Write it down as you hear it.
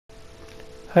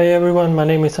Hi everyone, my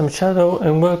name is Shadow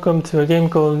and welcome to a game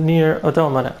called NieR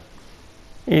Automata.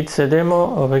 It's a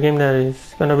demo of a game that is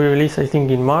gonna be released I think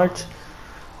in March,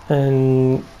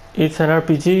 and it's an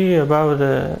RPG about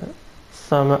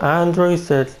some androids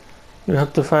that you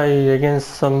have to fight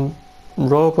against some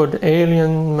robot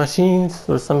alien machines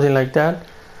or something like that.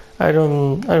 I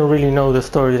don't really know the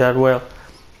story that well,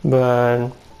 but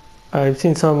I've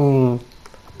seen some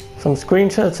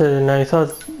screenshots and I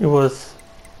thought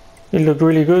it looked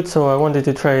really good, so I wanted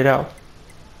to try it out.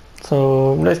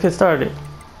 So let's get started.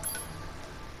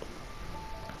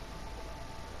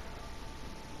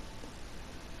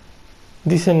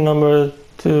 This is number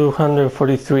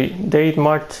 243, date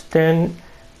March 10,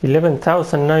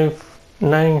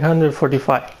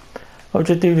 11,945.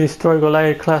 Objective: destroy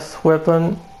Goliath class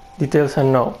weapon, details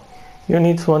unknown.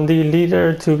 Units 1D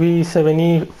leader 2B,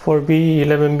 7E, 4B,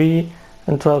 11B,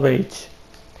 and 12H.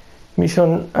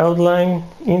 Mission outline: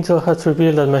 Intel has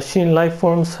revealed that machine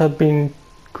lifeforms have been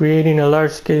creating a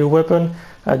large-scale weapon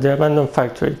at the abandoned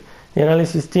factory. The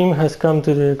analysis team has come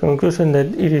to the conclusion that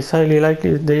it is highly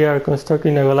likely they are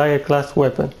constructing a Goliath-class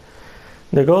weapon.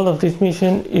 The goal of this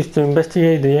mission is to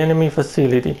investigate the enemy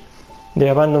facility, the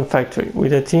abandoned factory,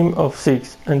 with a team of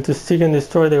 6, and to seek and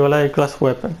destroy the Goliath-class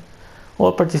weapon.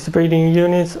 All participating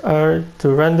units are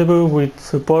to rendezvous with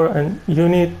support and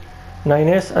Unit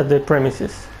 9S at the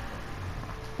premises.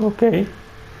 Okay.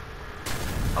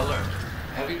 Alert.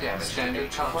 Heavy damage. Standard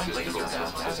chances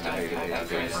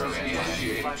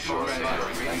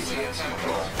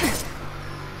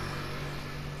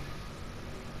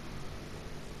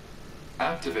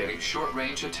activating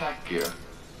short-range attack gear.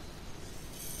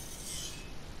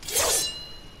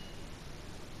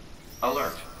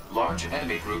 Alert. Large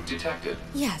enemy group detected.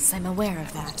 Yes, I'm aware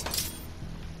of that.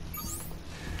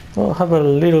 I'll have a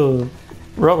little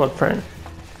robot friend.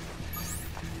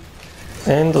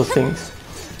 And those things.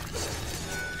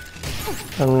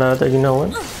 I'm not attacking no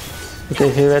one.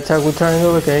 Okay, here attack with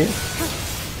triangle, okay.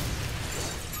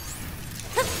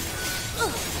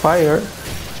 Fire.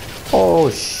 Oh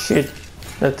shit.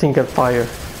 That thing got fire.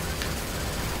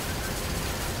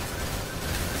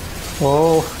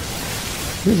 Oh.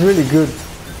 It's really good.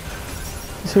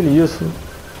 It's really useful.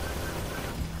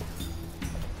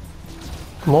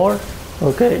 More?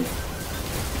 Okay.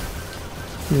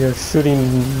 We are shooting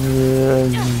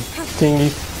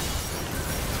thingies.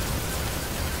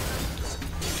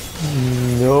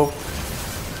 Nope.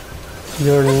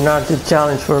 You're not the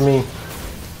challenge for me.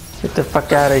 Get the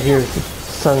fuck out of here,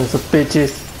 sons of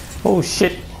bitches. Oh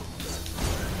shit.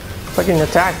 Fucking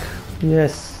attack.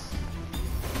 Yes.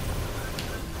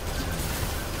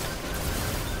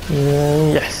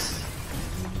 Yes.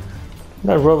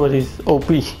 That robot is OP.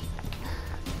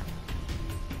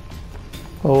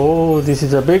 Oh, this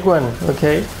is a big one.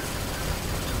 Okay.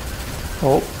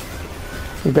 Oh.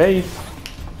 Evade.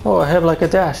 Oh, I have like a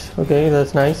dash. Okay,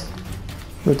 that's nice.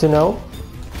 Good to know.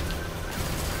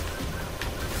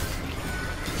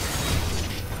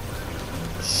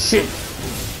 Shit.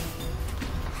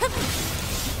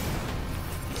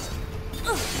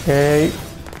 Okay.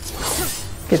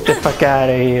 Get the fuck out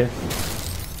of here.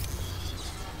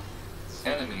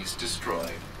 Enemies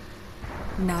destroyed.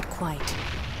 Not quite.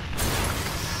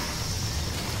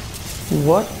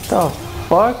 What the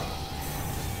fuck?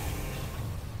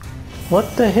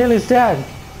 What the hell is that? Is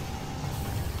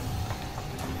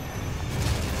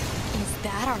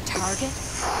that our target?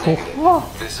 What?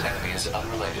 This enemy is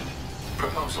unrelated.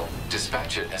 Proposal: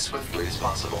 dispatch it as swiftly as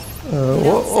possible.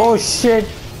 Oh shit.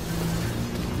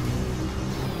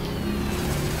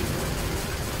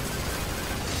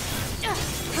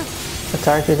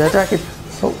 Attack it, attack it.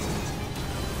 Oh.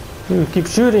 You keep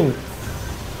shooting.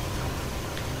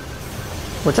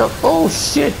 Watch out. Oh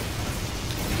shit.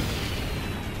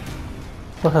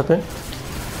 What happened?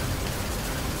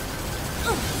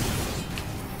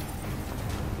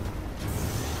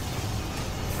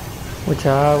 Watch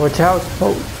out, watch out.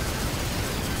 Oh.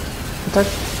 Attack.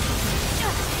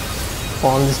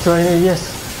 Oh, I'm destroying it,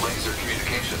 yes. Laser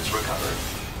communications recovered.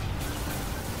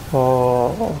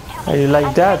 Oh, how you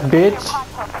like that, bitch?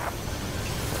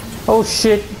 Oh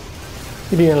shit.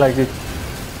 You didn't like it.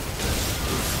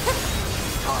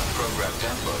 Pod program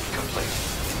download complete.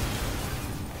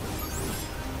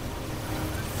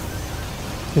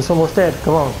 He's almost dead.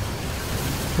 Come on.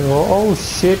 Oh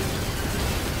shit.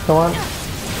 Come on.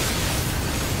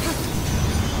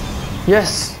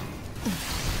 Yes.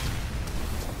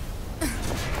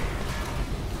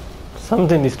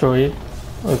 Something destroyed.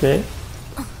 Okay.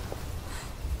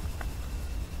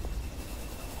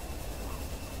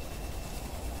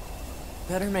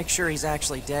 Better make sure he's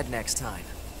actually dead next time.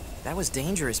 That was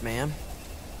dangerous, ma'am.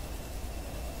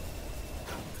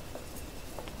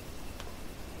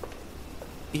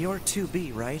 You're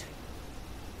 2B, right?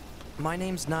 My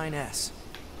name's 9S.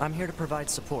 I'm here to provide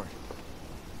support.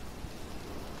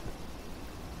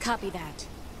 Copy that.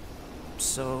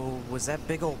 So, was that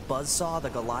big old buzzsaw the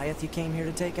Goliath you came here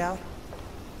to take out?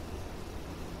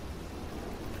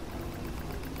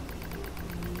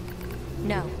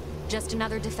 No, just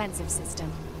another defensive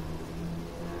system.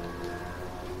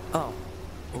 Oh.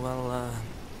 Well,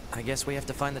 I guess we have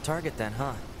to find the target then,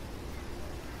 huh?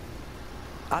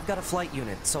 I've got a flight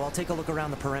unit, so I'll take a look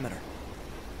around the perimeter.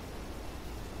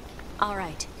 All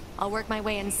right, I'll work my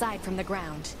way inside from the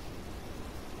ground.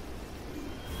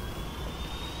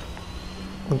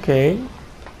 Okay.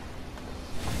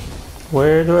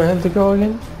 Where do I have to go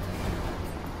again?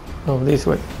 Oh, this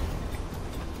way.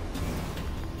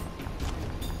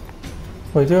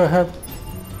 Wait, do I have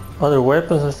other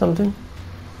weapons or something?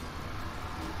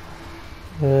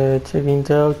 Check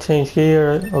intel, change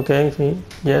gear. Okay, see,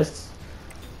 yes.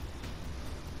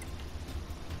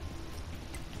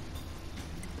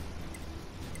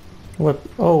 What?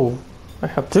 Oh, I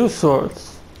have two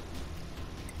swords.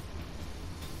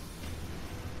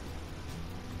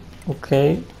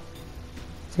 Okay.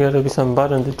 There's gotta be some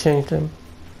button to change them.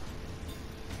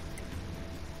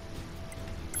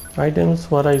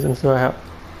 Items? What items do I have?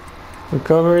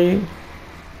 Recovery.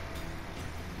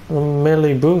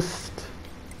 Melee boost.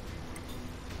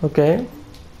 Okay.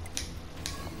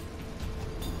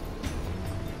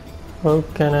 How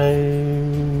can I...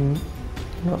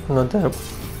 No, not that.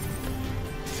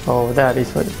 Oh, that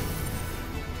is what...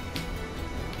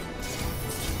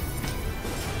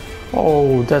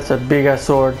 Oh, that's a big ass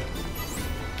sword.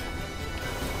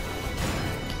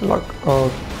 Lock.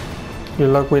 Oh, you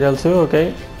lock with L2?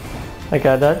 Okay. I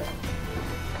got that.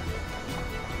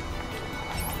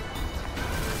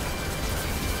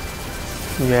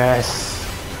 Yes.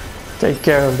 Take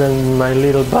care of them, my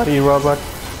little buddy robot.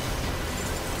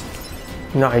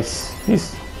 Nice.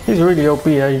 He's really OP.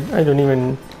 I don't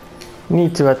even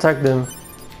need to attack them.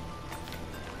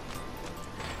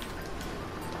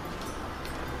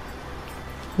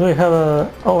 Do I have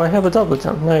a... Oh, I have a double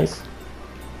jump. Nice.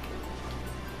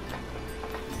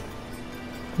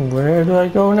 Where do I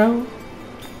go now?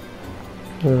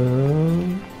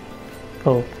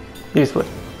 Oh, this way.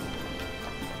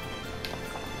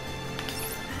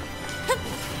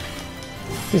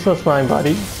 This was mine,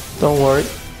 buddy. Don't worry.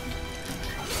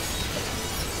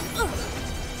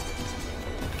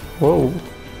 Whoa.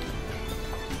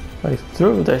 I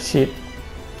threw that shit.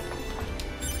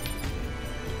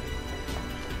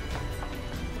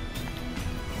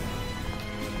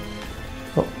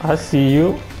 Oh, I see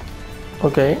you.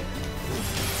 Okay.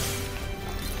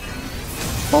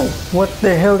 Oh, what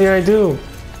the hell did I do?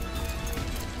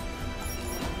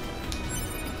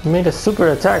 I made a super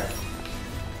attack.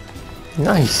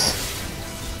 Nice.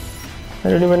 I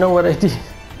don't even know what I did.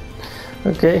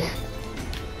 Okay.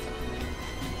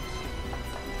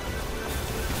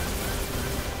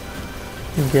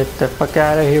 Get the fuck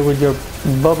out of here with your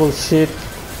bubble shit.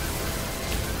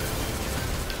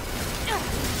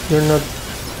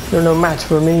 You're no match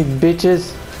for me,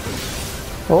 bitches.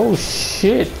 Oh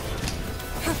shit.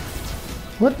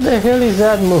 What the hell is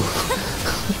that move?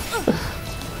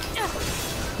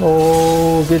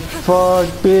 Oh, get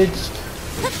fucked, bitch.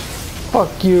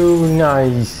 Fuck you,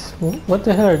 nice. What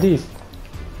the hell are these?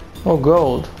 Oh,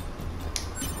 gold.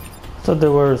 I thought they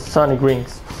were sonic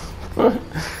rings.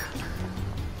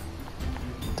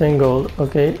 10 gold,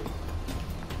 okay.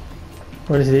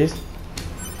 What is this?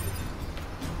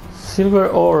 Silver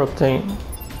ore obtained.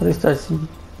 What is that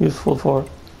useful for?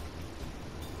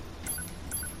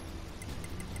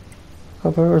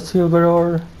 Copper or silver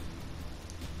ore?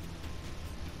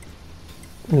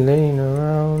 Laying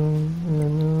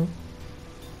around.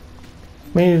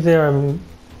 Maybe they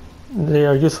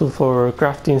are useful for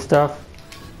crafting stuff,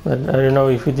 but I don't know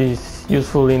if it is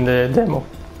useful in the demo.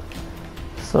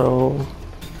 So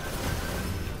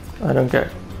I don't care.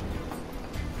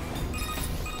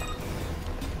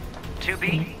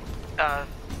 2B?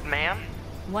 Ma'am?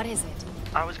 What is it?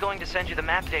 I was going to send you the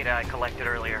map data I collected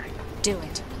earlier. Do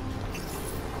it.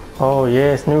 Oh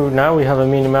yes, now we have a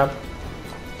mini-map.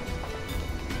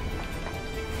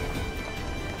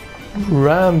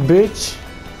 Ram, bitch!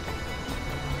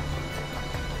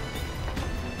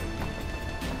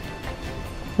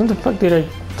 When the fuck did I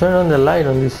turn on the light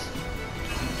on this?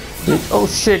 Oh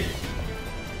shit!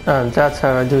 That's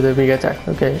how I do the big attack,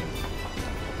 okay.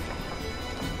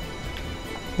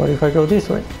 What if I go this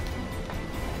way?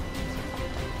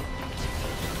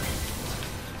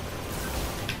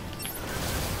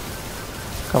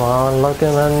 Come on, lock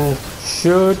him and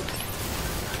shoot!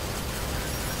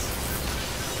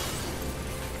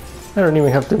 I don't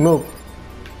even have to move.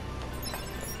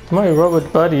 My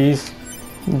robot body is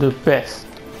the best.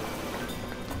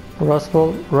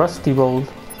 Rusty bolt.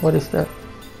 What is that?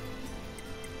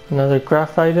 Another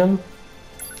craft item?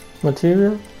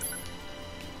 Material?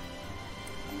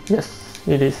 Yes,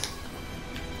 it is.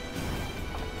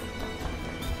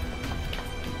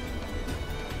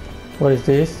 What is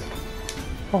this?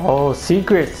 Oh,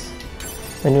 secrets!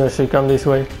 I knew I should come this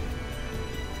way.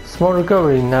 Small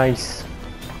recovery, nice.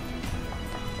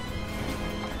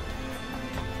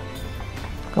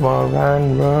 Come on,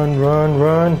 run, run, run,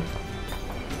 run.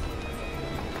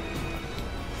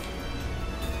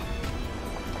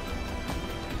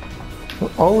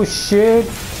 Oh shit!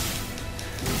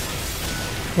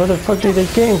 Where the fuck did they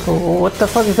came from? What the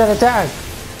fuck is that attack?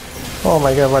 Oh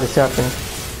my god, what is happening?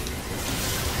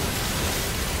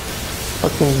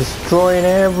 Fucking destroying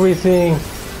everything.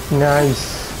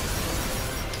 Nice.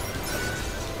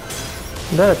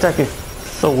 That attack is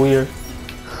so weird.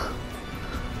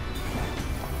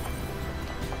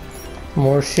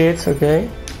 More shits, okay.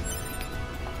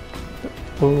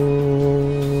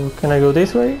 Ooh, can I go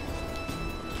this way?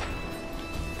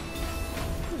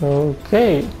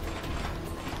 Okay.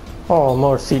 Oh,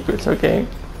 more secrets, okay.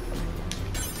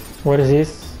 What is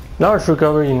this? Large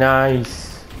recovery,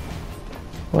 nice.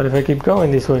 What if I keep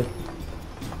going this way?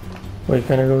 Wait,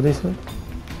 can I go this way?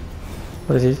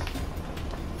 What is this?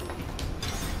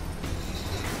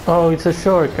 Oh, it's a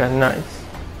shortcut, nice.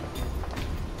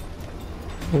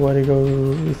 What do I go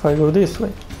if I go this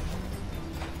way?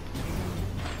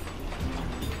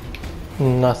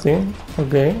 Nothing,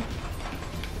 okay.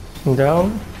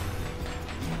 Down.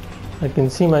 I can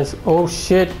see my... Oh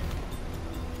shit!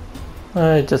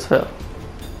 I just fell.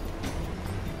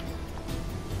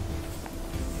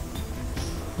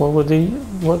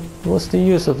 What's the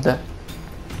use of that?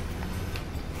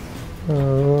 I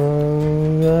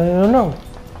don't know.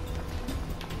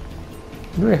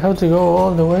 Do I have to go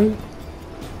all the way?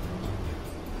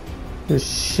 You're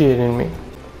shitting me.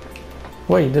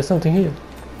 Wait, there's something here.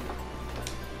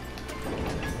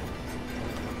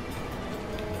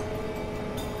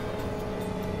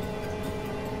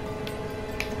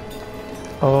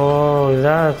 Oh,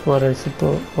 that's what I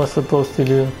was supposed to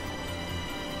do.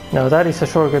 Now that is a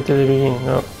shortcut to the beginning.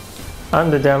 No, I'm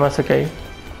the dumbass, okay.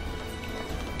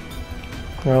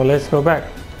 Now let's go back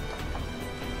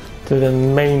to the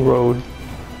main road.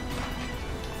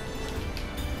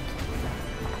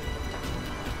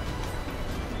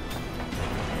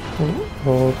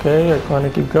 Okay, I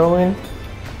wanna keep going.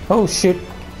 Oh shit!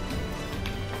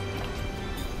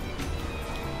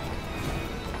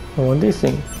 I want this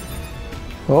thing.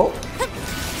 Oh,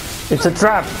 it's a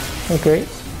trap. Okay.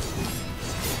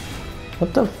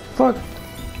 What the fuck?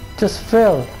 Just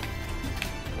fell.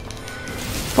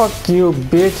 Fuck you,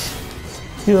 bitch.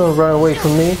 You don't run away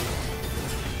from me.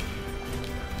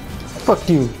 Fuck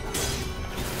you.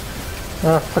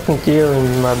 Ah, fucking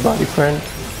killing my body friend.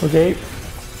 Okay.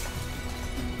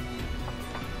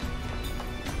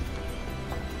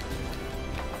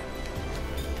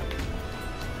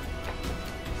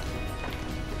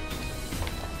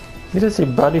 Did I say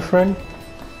body friend?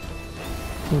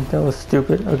 That was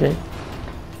stupid. Okay.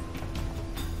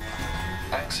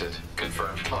 Exit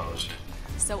confirmed closed.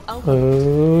 So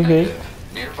Okay.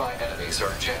 Nearby enemies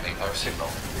are jamming our signal.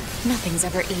 nothing's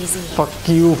ever easy. Fuck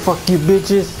you,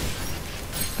 bitches.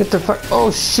 Get the fuck.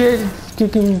 Oh shit! It's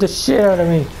kicking the shit out of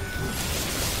me.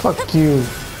 Fuck you.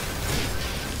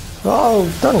 Oh,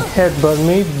 don't headbutt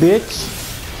me, bitch.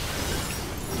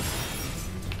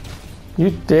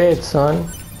 You dead, son.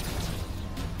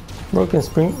 Broken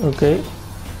spring. Okay.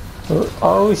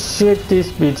 Oh shit!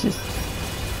 These bitches.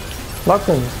 Lock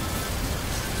them.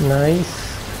 Nice.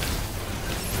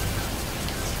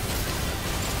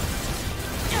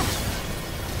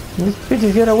 These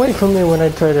bitches get away from me when I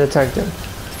try to attack them.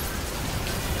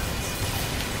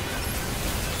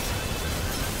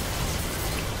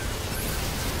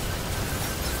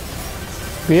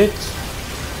 Bitch.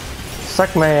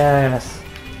 Suck my ass.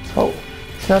 Oh,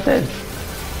 it's not dead.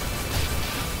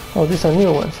 Oh, these are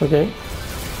new ones, okay.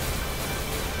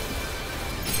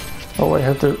 Oh, I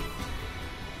have to...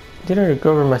 Did I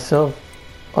recover myself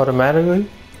automatically?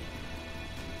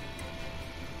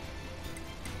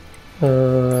 I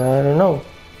don't know.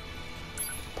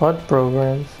 Pod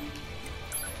programs.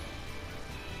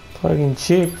 Plug-in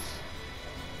chips.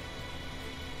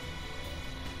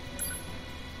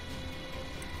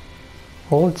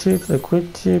 Old chips,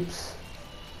 equip chips.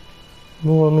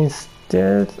 Move them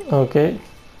instead. Okay.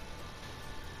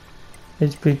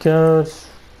 HP cards.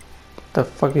 What the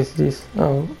fuck is this?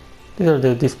 Oh, these are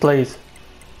the displays.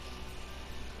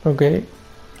 Okay.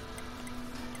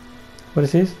 What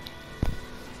is this?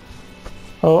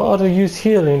 Oh, auto use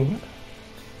healing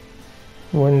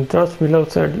when it drops below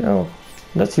 30. Oh,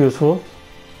 that's useful.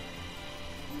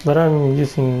 But I'm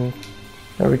using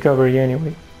a recovery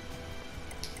anyway.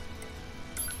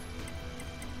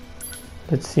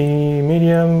 Let's see,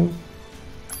 medium.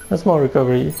 A small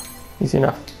recovery is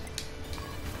enough.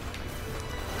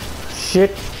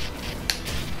 Shit.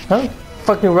 I'm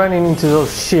fucking running into those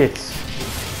shits.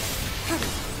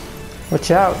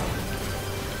 Watch out.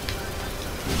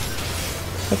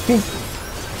 Fucking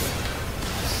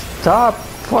stop,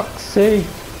 fuck's sake.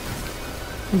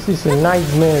 This is a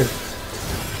nightmare.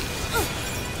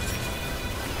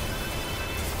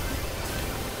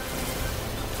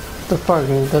 What the fuck?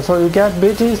 That's all you got,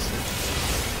 bitches?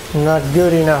 Not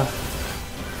good enough.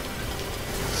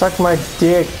 Suck my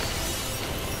dick.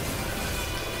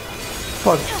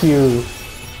 Fuck you.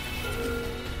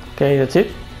 Okay, that's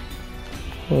it.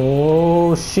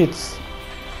 Oh shit.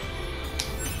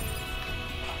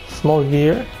 Small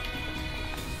gear.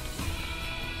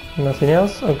 Nothing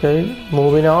else? Okay,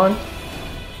 moving on.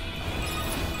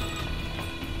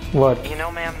 What? You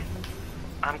know, ma'am,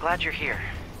 I'm glad you're here.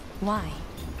 Why?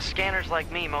 Scanners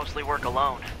like me mostly work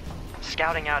alone.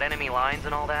 Scouting out enemy lines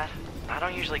and all that. I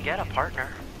don't usually get a partner.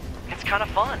 It's kind of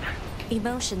fun.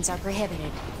 Emotions are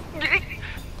prohibited.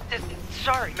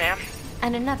 Sorry, ma'am.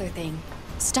 And another thing,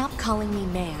 stop calling me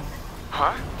ma'am.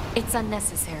 Huh? It's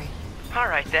unnecessary. All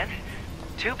right, then.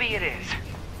 2B it is.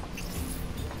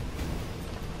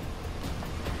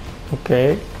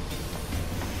 Okay.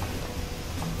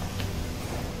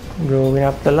 Going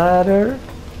up the ladder.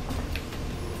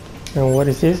 And what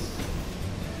is this?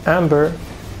 Amber.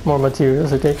 More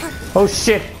materials, okay. Oh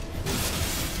shit!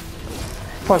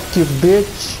 Fuck you,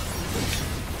 bitch!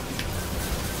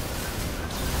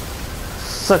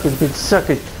 Suck it, bitch, suck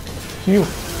it! You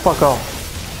fuck off!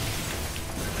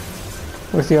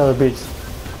 Where's the other bitch?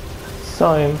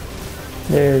 Saw him.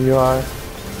 There you are.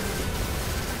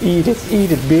 Eat it,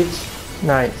 bitch!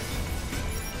 Nice.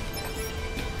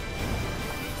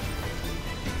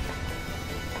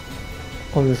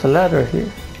 Oh, there's a ladder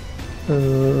here.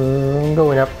 I'm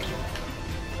going up.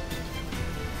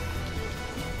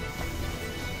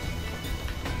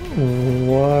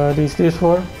 What is this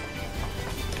for?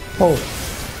 Oh.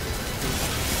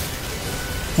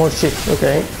 More shit,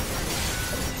 okay.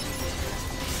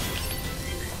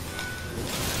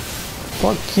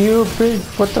 Fuck you,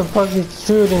 bitch. What the fuck is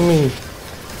shooting me?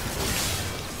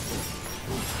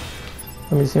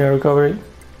 I'm missing a recovery.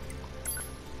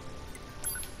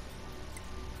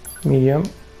 Medium.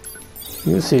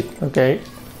 Use it, okay.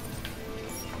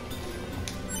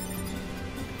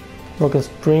 Broken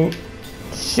spring.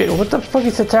 Shit, what the fuck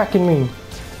is attacking me?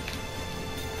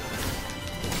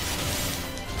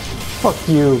 Fuck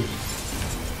you.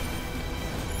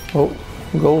 Oh,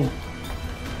 gold.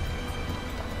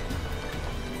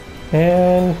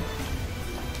 And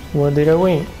what did I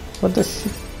win? What the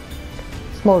shit?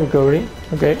 Small recovery,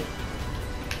 okay.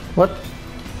 What?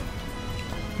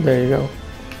 There you go.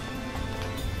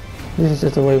 This is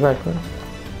just the way back, right?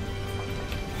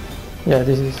 Yeah,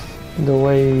 this is the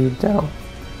way down,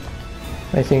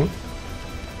 I think.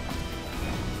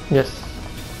 Yes.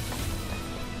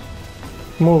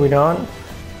 Moving on.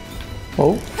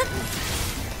 Oh.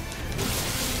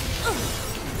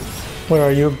 Where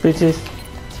are you, bitches?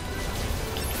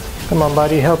 Come on,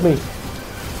 buddy, help me.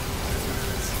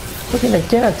 Fucking, I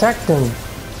can't attack them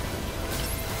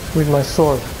with my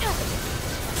sword.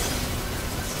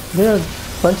 They're a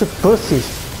bunch of pussies.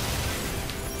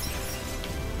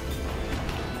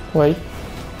 Wait.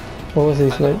 What was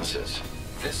this? Wait. Analysis.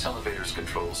 This elevator's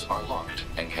controls are locked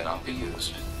and cannot be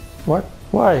used. What?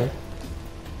 Why?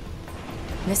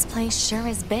 This place sure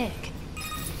is big.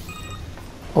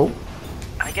 Oh.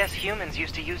 I guess humans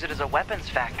used to use it as a weapons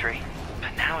factory,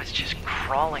 but now it's just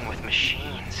crawling with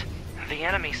machines. The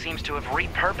enemy seems to have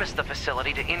repurposed the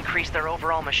facility to increase their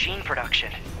overall machine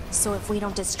production. So if we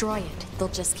don't destroy it, they'll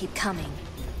just keep coming.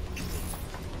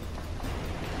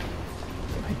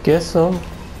 I guess so.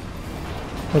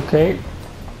 Okay.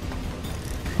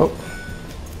 Oh.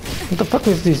 What the fuck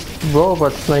is this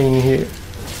robot playing here?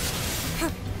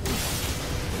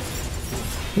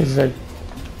 Is the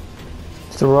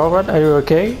robot? Are you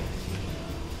okay?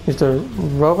 Is the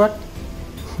robot?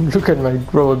 Look at my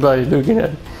robot body looking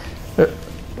at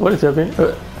what is happening?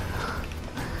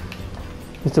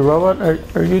 Mr. Robot,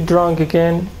 are you drunk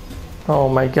again? Oh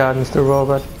my god, Mr.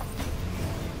 Robot.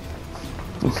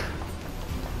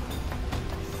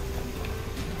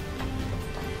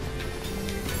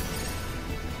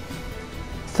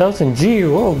 1000 G,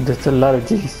 whoa, that's a lot of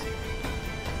G's.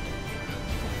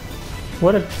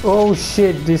 What a... Oh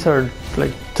shit, these are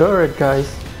like turret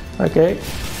guys. Okay.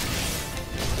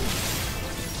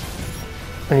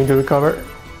 I need to recover.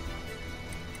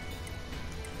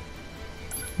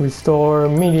 Restore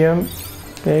medium.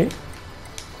 Okay.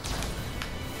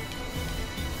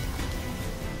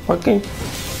 Fucking...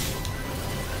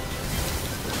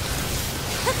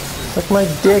 Suck my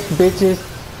dick, bitches.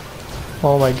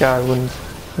 Oh my god, when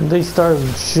they start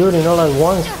shooting all at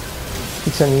once,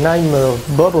 it's a nightmare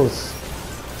of bubbles.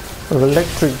 Of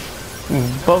electric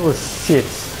bubble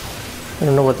shits. I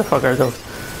don't know what the fuck are those.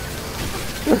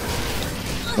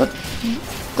 What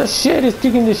the shit is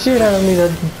kicking the shit out of me,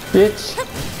 that bitch.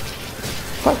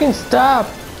 Fucking stop.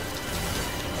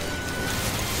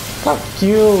 Fuck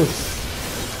you.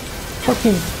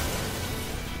 Fucking...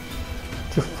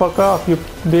 You fuck off, you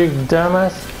big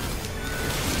dumbass.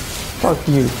 Fuck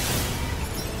you.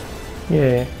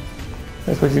 Yeah.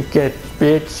 That's what you get,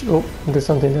 bitch. Oh, there's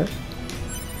something there.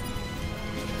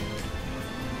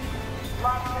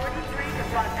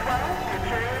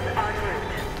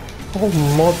 Oh,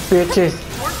 more bitches.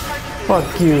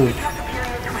 Fuck you.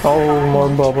 Oh, more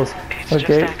bubbles.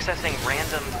 Okay. Just accessing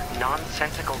random,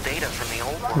 nonsensical data from the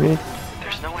old world. Wait.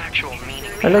 There's no actual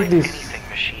meaning I like behind this. anything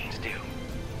machines do.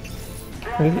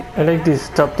 I like this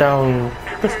top-down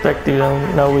perspective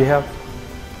now we have.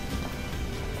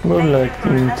 More like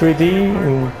in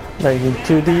 3D, like in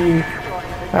 2D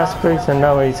aspects, and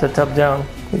now it's a top-down.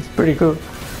 It's pretty cool.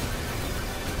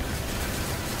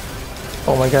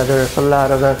 Oh my god, there's a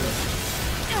lot of them.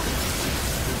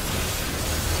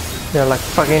 They're like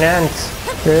fucking ants.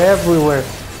 They're everywhere.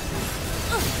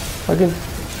 Fucking...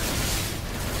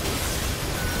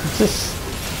 Just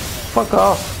fuck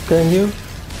off, can you?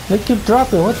 They keep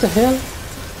dropping, what the hell?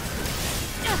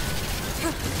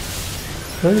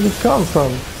 Where did it come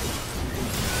from?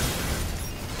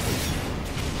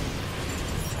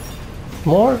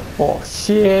 More? Oh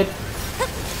shit!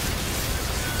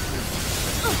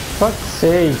 Fuck's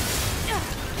sake!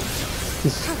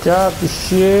 Stop the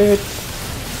shit!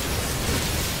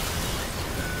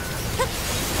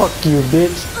 Fuck you,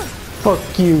 bitch!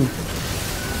 Fuck you!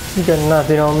 You got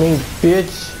nothing on me,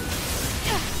 bitch!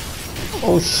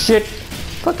 Oh shit!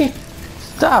 Fucking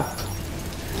stop!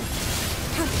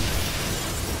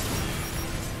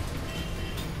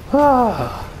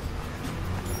 Ah!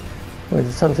 Wait,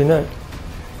 there's something there.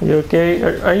 You okay?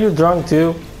 Are you drunk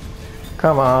too?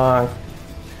 Come on,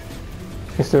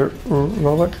 Mr.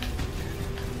 Robot.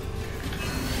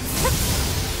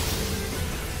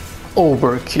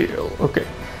 Overkill. Okay.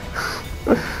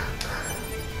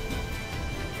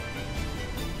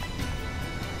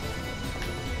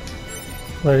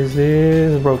 What is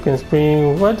this? Broken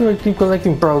spring. Why do I keep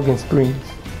collecting broken springs?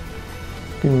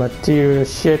 Good material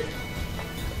shit.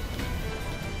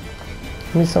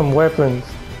 Need some weapons.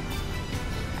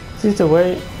 Is this the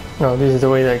way? No, this is the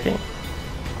way that I came.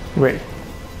 Ready.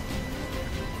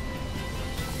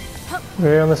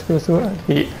 Where am I supposed to run?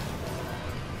 Here.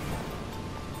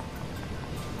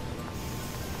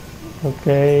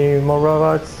 Okay, more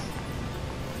robots.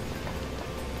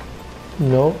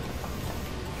 No.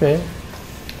 Okay.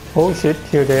 Oh shit,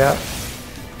 here they are.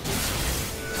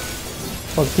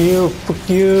 Fuck you, fuck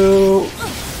you.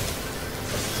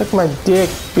 Suck my dick,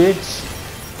 bitch.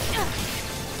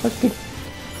 Fuck it.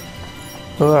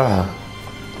 Ugh.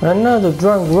 Another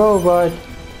drunk robot.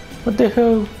 What the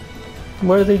hell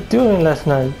were they doing last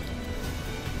night?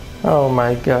 Oh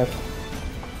my god.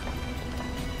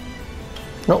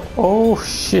 No, oh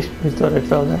shit, I thought I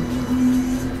fell down.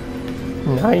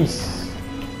 Nice.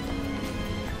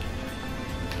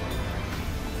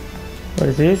 What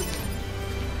is this?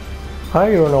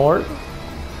 Iron ore.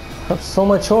 Have so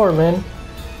much ore, man.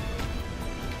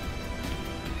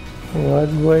 What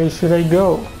way should I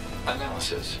go?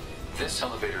 Analysis. This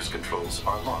elevator's controls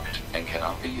are locked and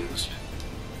cannot be used.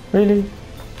 Really?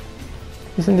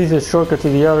 Isn't this a shortcut to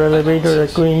the other elevator that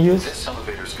couldn't use? This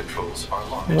elevator's controls are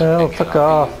locked Well, and fuck cannot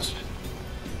off. be used.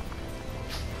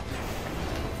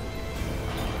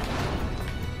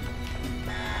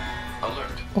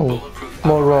 Alert. Oh, Bulletproof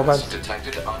more apparatus robots.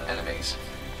 detected on enemies.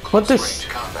 What the Close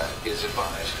range combat is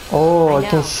advised. Oh, I I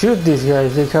can know. shoot these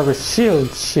guys. They have a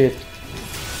shield. Shit.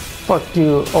 Fuck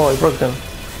you. Oh, I broke them.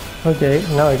 Okay,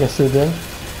 now I can shoot them.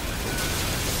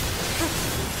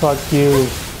 Fuck you.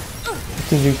 I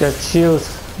think you got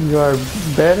shields. You are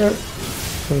better.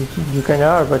 You kinda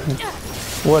are, but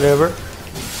whatever.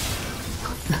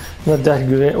 Not that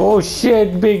good. Oh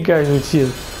shit, big guys with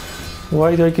shields.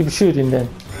 Why do I keep shooting them?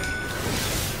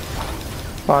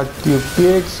 Fuck you,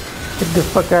 bitch. Get the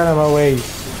fuck out of my way.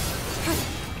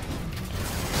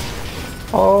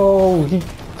 Oh, he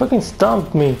fucking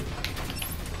stomped me.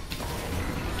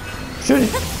 Shoot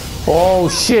it! Oh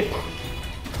shit!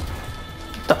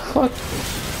 What the fuck?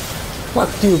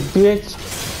 Fuck you, bitch!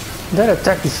 That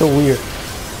attack is so weird.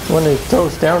 When it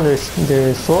throws down the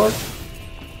sword.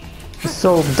 It's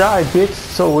so die, bitch!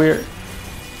 So weird.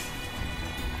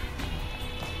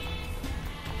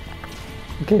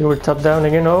 Okay, we're top down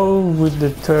again. Oh, with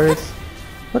the turrets.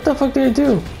 What the fuck did I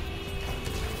do?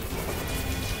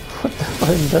 What the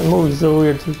fuck? That move is so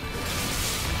weird too.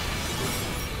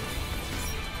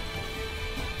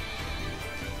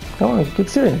 Come on, keep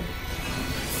shooting.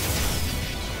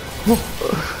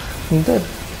 I'm dead.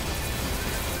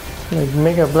 Like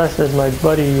mega blasted my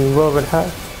buddy Robert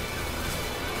hat.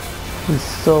 He's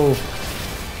so...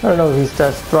 I don't know if he's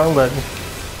that strong, but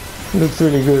he looks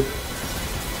really good.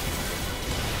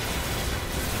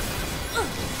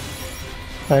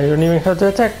 I don't even have to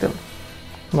attack them.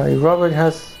 My Robert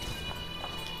has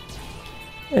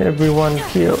everyone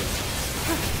killed.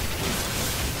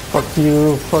 Fuck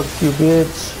you,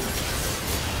 bitch.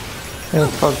 And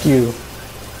fuck you.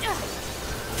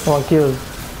 Come on, kill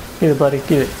it, buddy,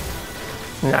 kill it.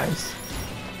 Nice.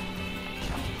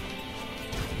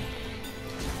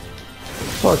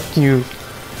 Fuck you.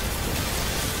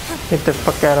 Get the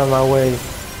fuck out of my way.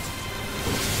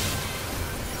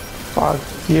 Fuck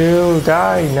you,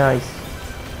 die, nice.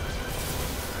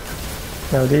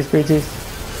 Now these bitches.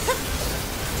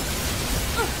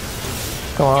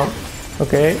 Come on,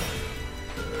 okay.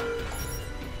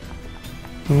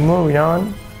 Moving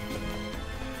on.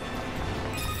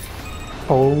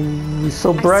 Oh, it's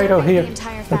so bright out here. The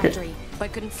entire factory, okay.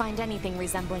 But couldn't find anything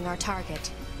resembling our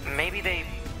target. Maybe they,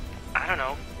 I don't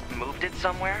know, moved it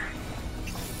somewhere?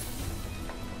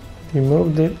 You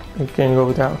moved it, it can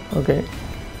go down, okay.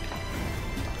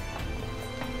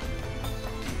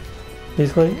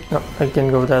 This way? No, I can't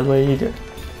go that way either.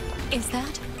 Is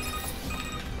that?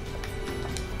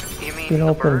 You mean Been the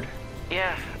open. bird?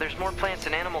 Yeah, there's more plants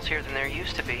and animals here than there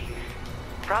used to be.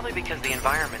 Probably because the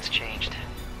environment's changed.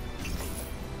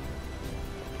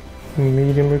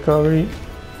 Medium recovery.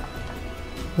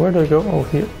 Where do I go? Oh,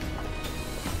 here.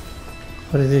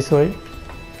 What is this way?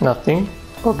 Nothing.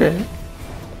 Okay.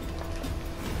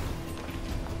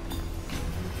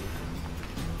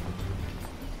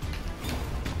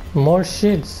 More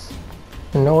shields.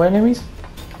 No enemies?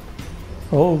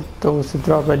 Oh, that was a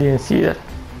drop. I didn't see that.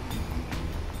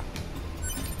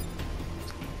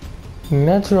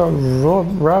 Natural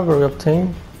rubber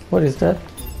obtained. What is that?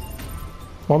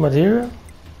 More material?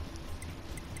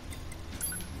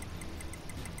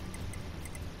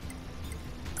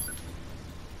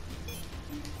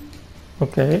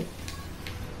 Okay.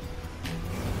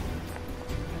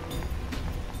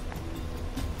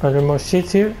 Are there more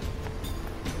sheets here?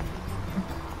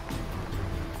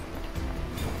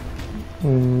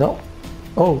 No.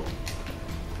 Oh.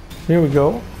 Here we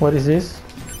go. What is this?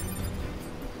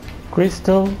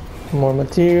 Crystal. More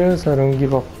materials. I don't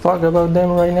give a fuck about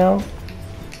them right now.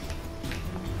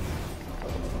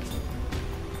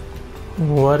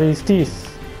 What is this?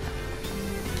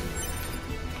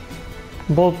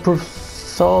 Bulletproof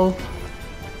salt.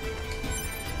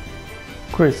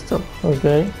 Crystal.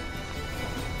 Okay.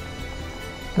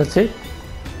 That's it.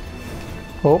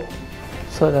 Oh.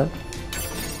 Saw that.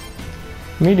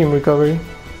 Medium recovery.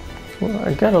 Well,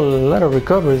 I got a lot of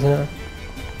recoveries now.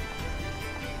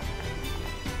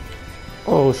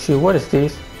 Oh shit, what is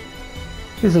this?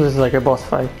 This looks like a boss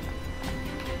fight.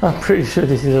 I'm pretty sure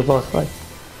this is a boss fight.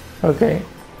 Okay.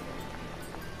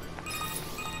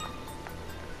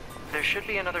 There should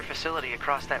be another facility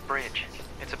across that bridge.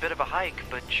 It's a bit of a hike,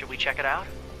 but should we check it out?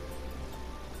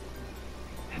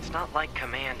 It's not like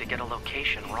Command to get a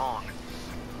location wrong.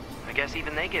 I guess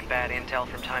even they get bad intel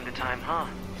from time to time, huh?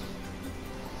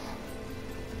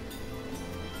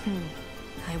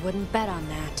 I wouldn't bet on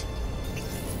that.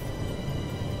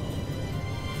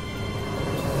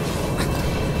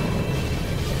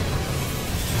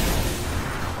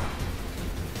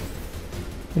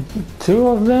 Two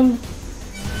of them?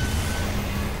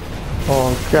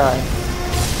 Oh god.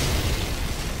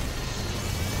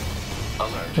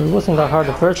 Alert. It wasn't that hard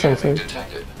the first time, so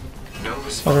Detected. No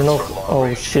response I don't know. from long Oh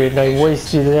range shit, I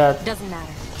wasted that. Doesn't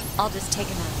matter. I'll just take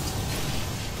him out.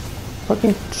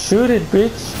 Fucking shoot it,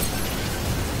 bitch.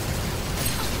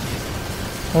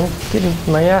 I'm getting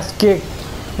my ass kicked.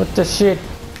 What the shit?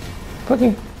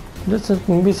 Fucking, there's an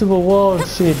invisible wall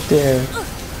shit there.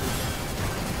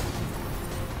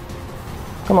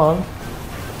 Come on.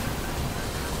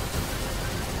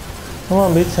 Come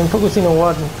on, bitch. I'm focusing on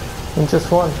one. On just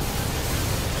one.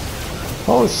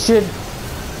 Oh shit.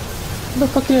 What the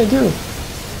fuck did I do?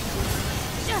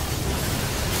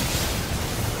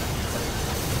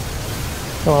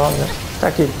 Come on,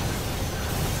 attack it.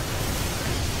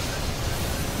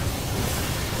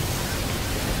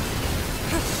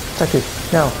 Suck it,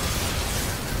 now.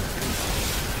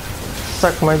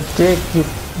 Suck my dick, you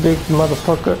big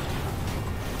motherfucker.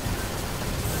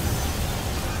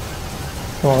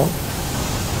 Come on.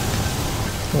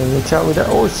 Reach out with that.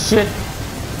 Oh shit!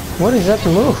 What is that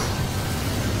move?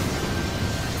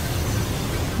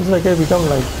 It's like I become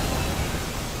like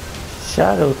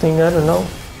shadow thing, I don't know.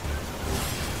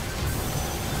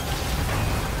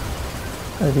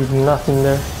 I did nothing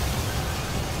there.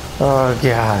 Oh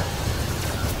god.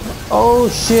 Oh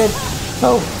shit!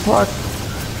 Oh fuck!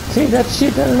 See that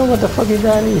shit? I don't know what the fuck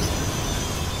that is.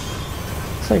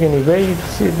 It's like an evade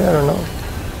shit, I don't know.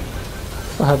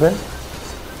 What happened?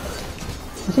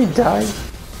 Did he die?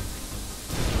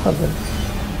 What happened?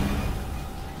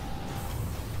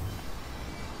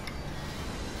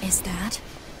 Is that?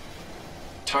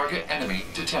 Target enemy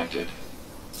detected.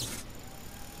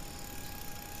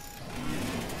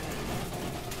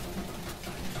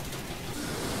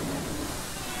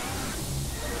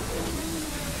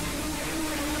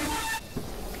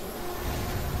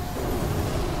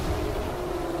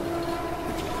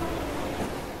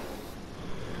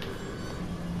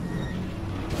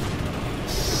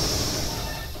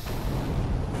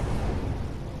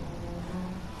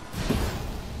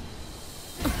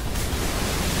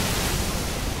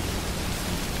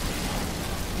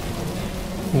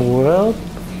 Well,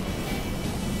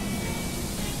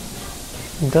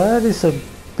 that is a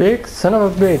big son of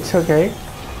a bitch, okay.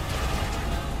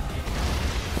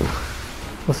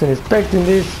 Wasn't expecting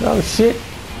this. Oh shit.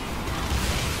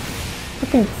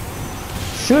 Fucking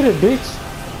shoot it, bitch.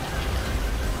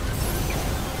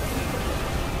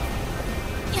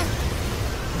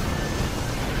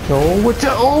 No, what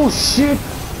the? Oh shit.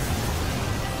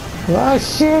 Oh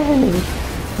shit.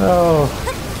 Oh,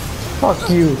 fuck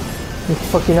you. Your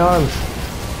fucking arms.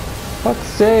 Fuck's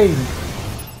sake.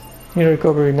 Need to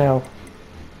recover it now.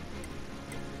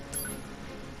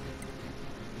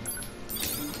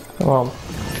 Come on.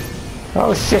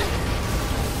 Oh shit.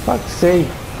 Fuck's sake.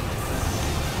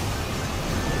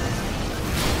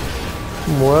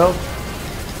 Well.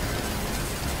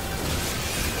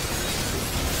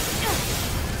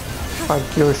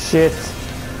 Fuck your shit.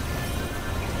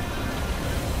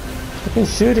 I can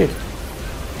shoot it.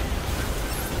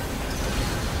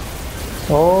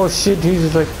 Oh shit,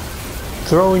 he's like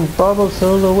throwing bubbles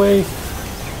all the way,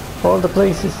 all the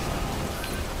places.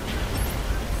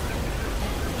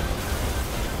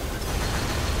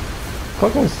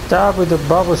 Fucking stop with the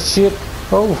bubble shit.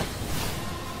 Oh.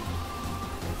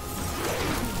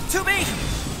 To me!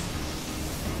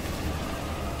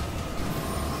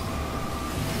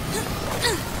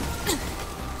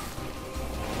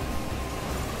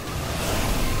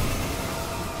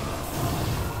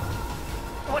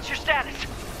 What's your status?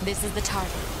 This is the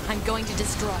target. I'm going to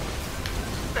destroy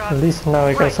it. At least now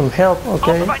I got Right. some help, I'll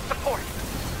okay? provide support.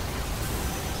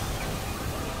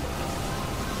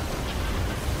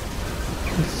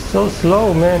 It's so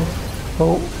slow, man.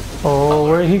 Oh,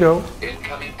 where'd he go?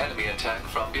 Incoming enemy attack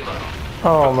from below.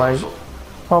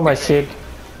 Oh my shit.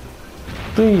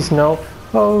 Please no.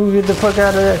 Oh, get the fuck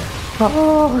out of there.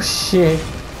 Oh shit.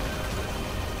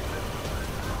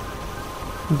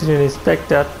 Didn't expect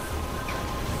that.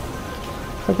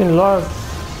 Fucking lock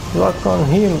on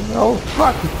him. Oh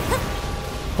fuck.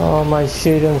 Oh my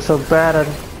shit, I'm so bad at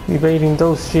evading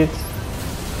those shits.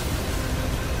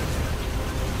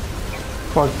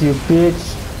 Fuck you,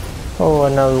 bitch. Oh,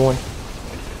 another one.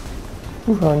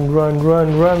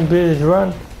 Run, bitch,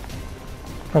 run.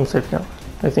 I'm safe now,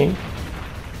 I think.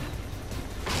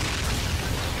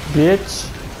 Bitch.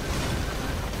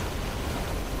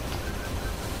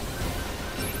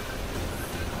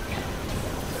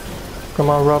 Come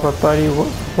on, rubber buddy.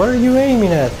 What are you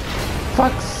aiming at?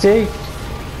 Fuck's sake.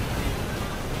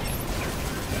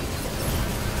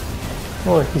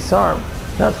 Oh, his arm.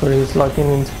 That's what he's locking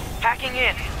into. Hacking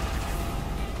in.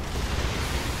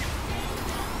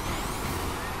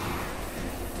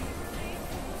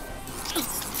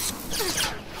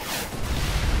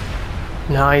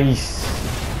 Nice.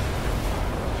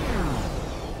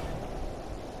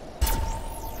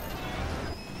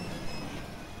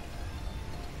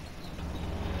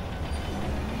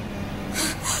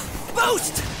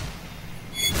 Boost!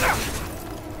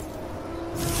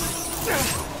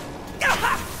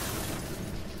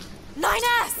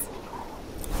 9S!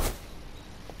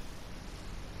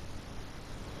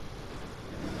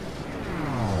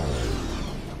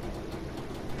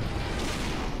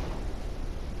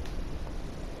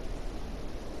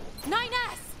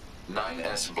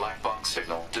 Black box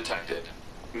signal detected.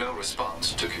 No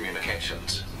response to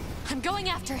communications. I'm going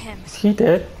after him. Is he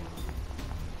dead?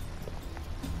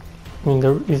 I mean,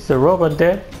 is the robot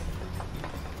dead?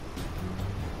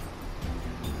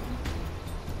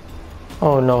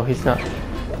 Oh no, he's not.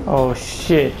 Oh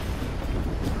shit.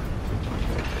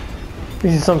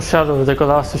 This is some Shadow of the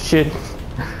Colossus shit.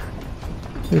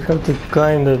 You have to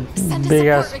climb the Send a big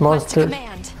support ass request to monster.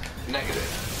 command.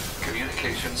 Negative.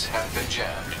 Communications have been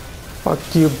jammed.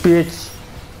 Fuck you, bitch.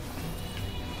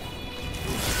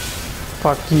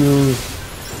 Fuck you.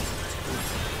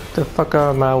 The fuck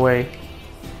out of my way.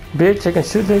 Bitch, I can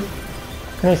shoot it.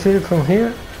 Can I shoot it from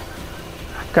here?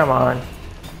 Come on.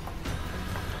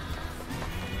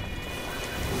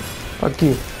 Fuck you,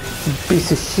 you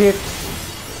piece of shit.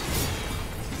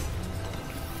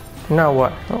 Now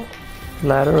what? Oh,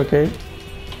 ladder, okay.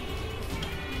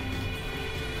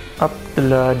 Up the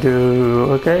ladder,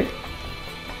 okay.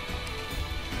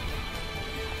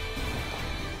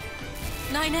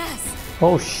 9S.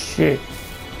 Oh shit.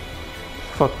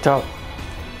 Fucked up.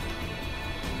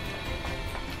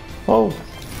 Oh.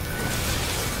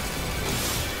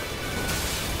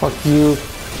 Fuck you.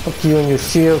 Fuck you and your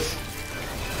shields.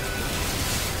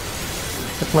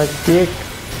 Suck my dick.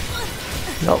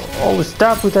 No, oh,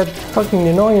 stop with that fucking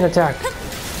annoying attack.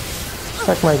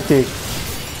 Suck my dick.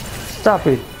 Stop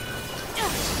it.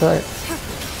 Suck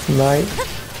my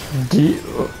dick.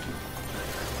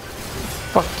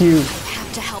 Fuck you. I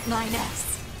have to help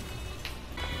 9S.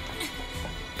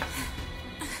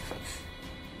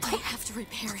 I have to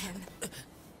repair him.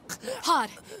 Pod,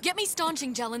 get me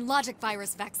staunching gel and logic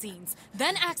virus vaccines.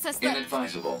 Then access the...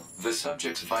 Inadvisable. The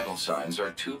subject's vital signs are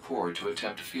too poor to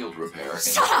attempt field repair in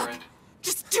Shut up! current...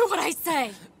 Just do what I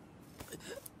say!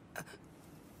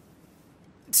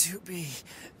 2B.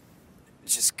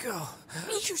 Just go.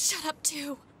 You shut up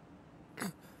too.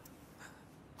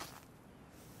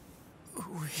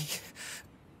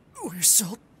 We're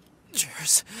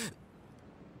soldiers.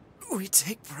 We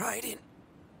take pride in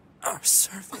our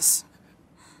service.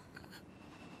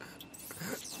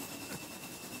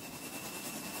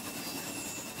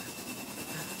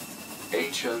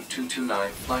 HO-229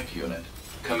 Flight Unit.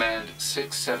 Command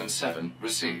 677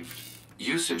 received.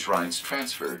 Usage rights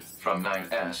transferred from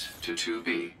 9S to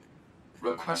 2B.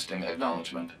 Requesting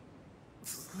acknowledgement.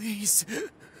 Please.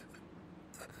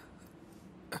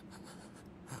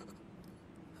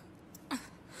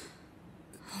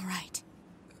 All right.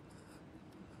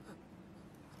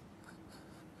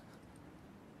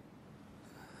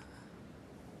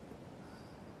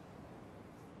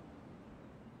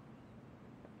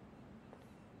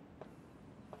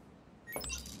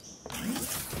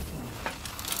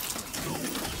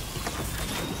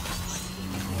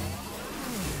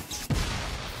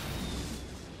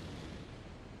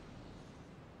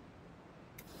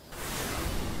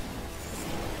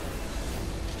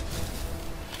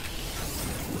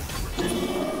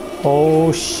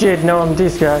 Oh shit, now I'm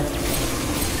this guy.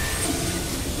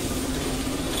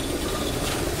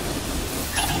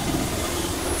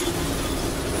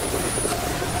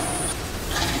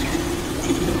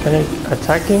 Can I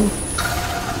attack him?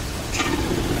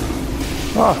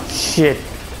 Oh shit.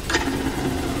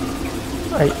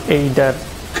 I ate that,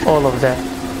 all of that.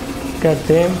 God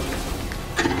damn.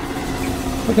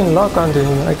 I can lock onto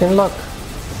him, I can lock.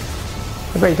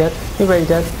 Evade that, evade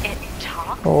that. It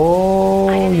talked? Oh,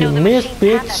 I didn't you know the missed,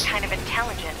 machines had that bitch. kind of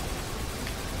intelligence.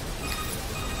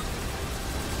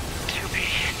 2B.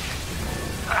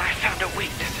 I found a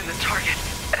weakness in the target.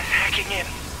 Hacking in.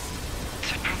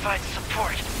 To provide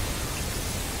support.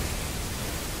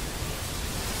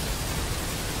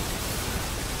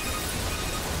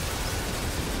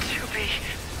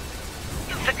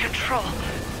 The control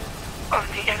on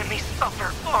the enemy's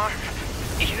upper arm.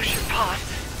 Use your pod.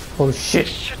 Oh shit.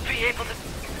 Should be able to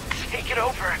take it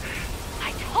over.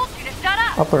 I told you to shut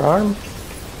up! Upper arm?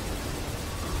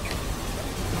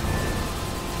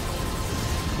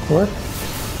 What?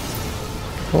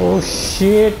 Oh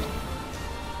shit.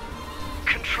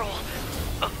 Control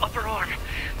of upper arm.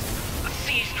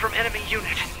 Seized from enemy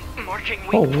unit. Marking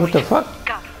weak Oh, point. what the fuck?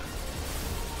 Got it.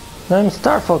 I'm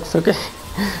Star Fox, okay?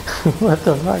 What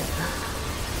the fuck?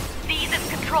 These is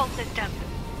control systems.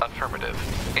 Affirmative.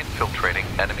 Infiltrating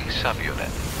enemy subunit.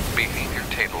 Behavior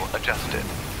table adjusted.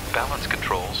 Balance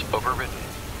controls overridden.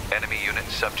 Enemy unit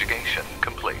subjugation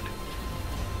complete.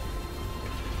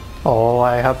 Oh,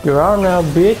 I have your arm now,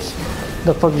 bitch.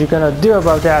 The fuck you gonna do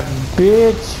about that,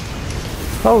 bitch?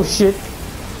 Oh shit.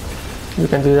 You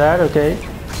can do that, okay?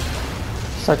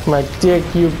 Suck my dick,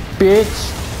 you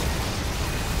bitch.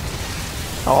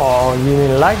 Oh, you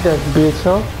didn't like that, bitch,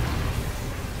 huh?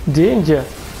 Didn't ya?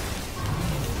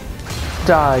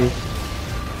 Die.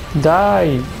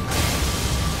 Die.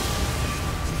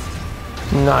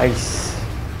 Nice.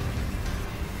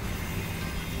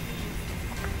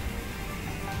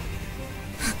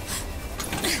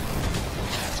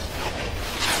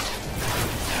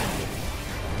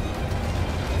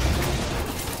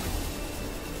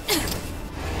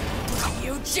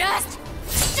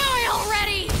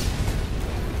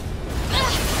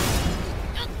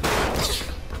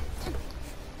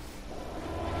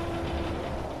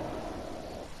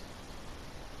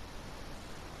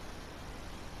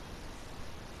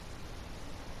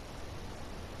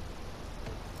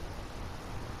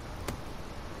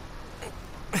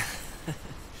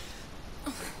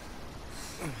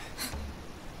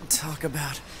 talk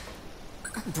about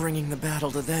bringing the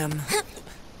battle to them.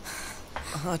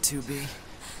 Ought to be.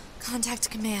 Contact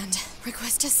command.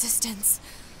 Request assistance.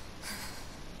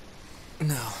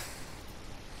 No.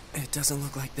 It doesn't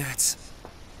look like that's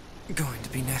going to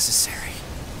be necessary.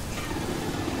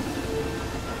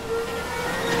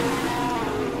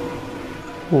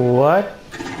 What?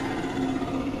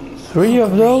 3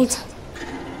 of those?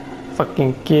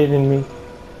 Fucking kidding me.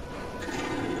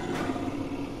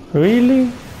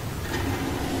 Really?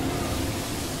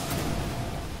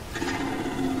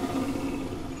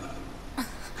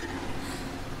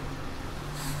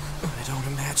 I don't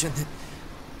imagine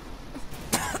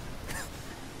that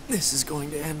this is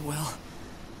going to end well.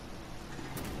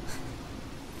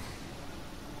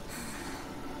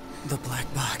 The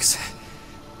black box.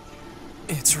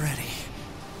 It's ready.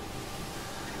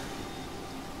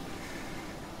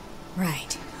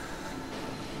 Right.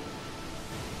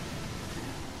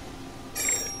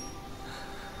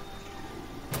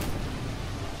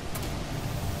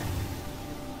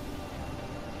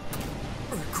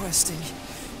 Requesting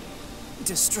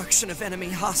destruction of enemy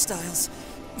hostiles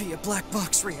via black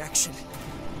box reaction.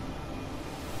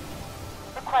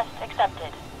 Request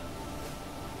accepted.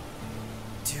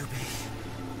 Doobie,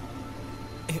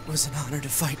 it was an honor to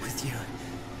fight with you.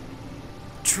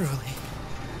 Truly.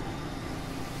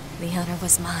 The honor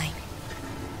was mine.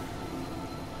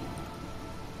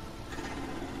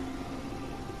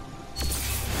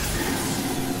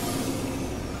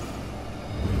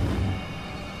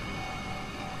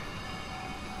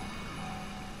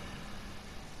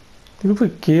 Did we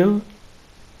kill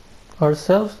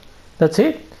ourselves? That's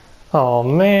it? Oh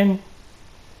man.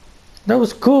 That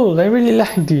was cool. I really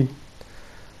liked it.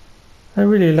 I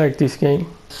really like this game.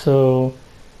 So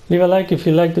leave a like if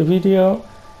you liked the video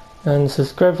and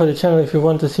subscribe for the channel if you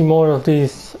want to see more of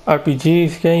these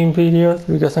RPGs game videos,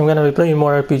 because I'm gonna be playing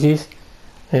more RPGs,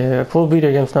 full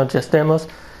video games, not just demos.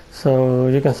 So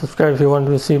you can subscribe if you want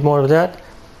to see more of that.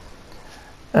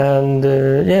 And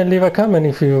yeah, leave a comment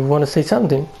if you want to say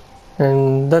something.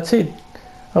 And that's it.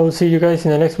 I will see you guys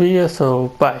in the next video, so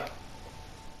bye.